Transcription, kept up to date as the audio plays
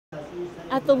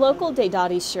At the local Deh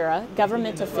Dadi Shura,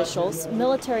 government officials,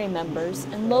 military members,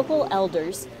 and local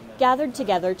elders gathered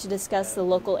together to discuss the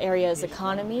local area's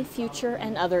economy, future,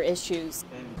 and other issues.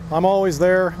 I'm always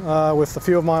there with a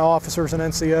few of my officers and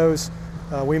NCOs.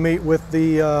 We meet with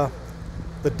the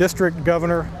district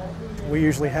governor. We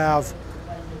usually have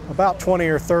about 20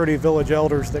 or 30 village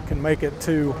elders that can make it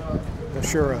to the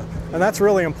Shura. And that's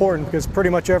really important because pretty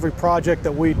much every project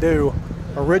that we do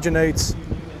originates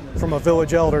from a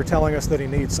village elder telling us that he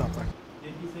needs something.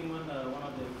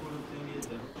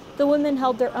 The women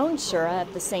held their own Shura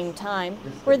at the same time,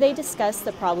 where they discussed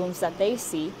the problems that they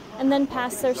see and then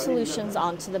passed their solutions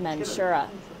on to the men's Shura.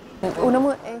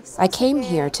 I came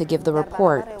here to give the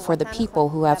report for the people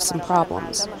who have some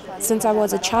problems. Since I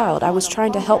was a child, I was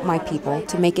trying to help my people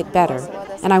to make it better,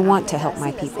 and I want to help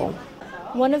my people.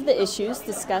 One of the issues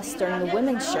discussed during the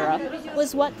Women's Shura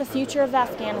was what the future of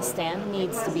Afghanistan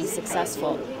needs to be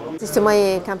successful.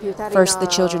 First, the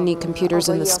children need computers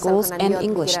in the schools and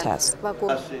English tests.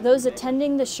 Those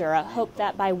attending the Shura hope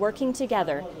that by working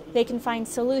together, they can find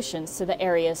solutions to the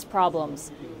area's problems.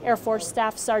 Air Force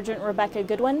Staff Sergeant Rebecca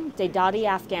Goodwin, Deh Dadi,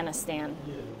 Afghanistan.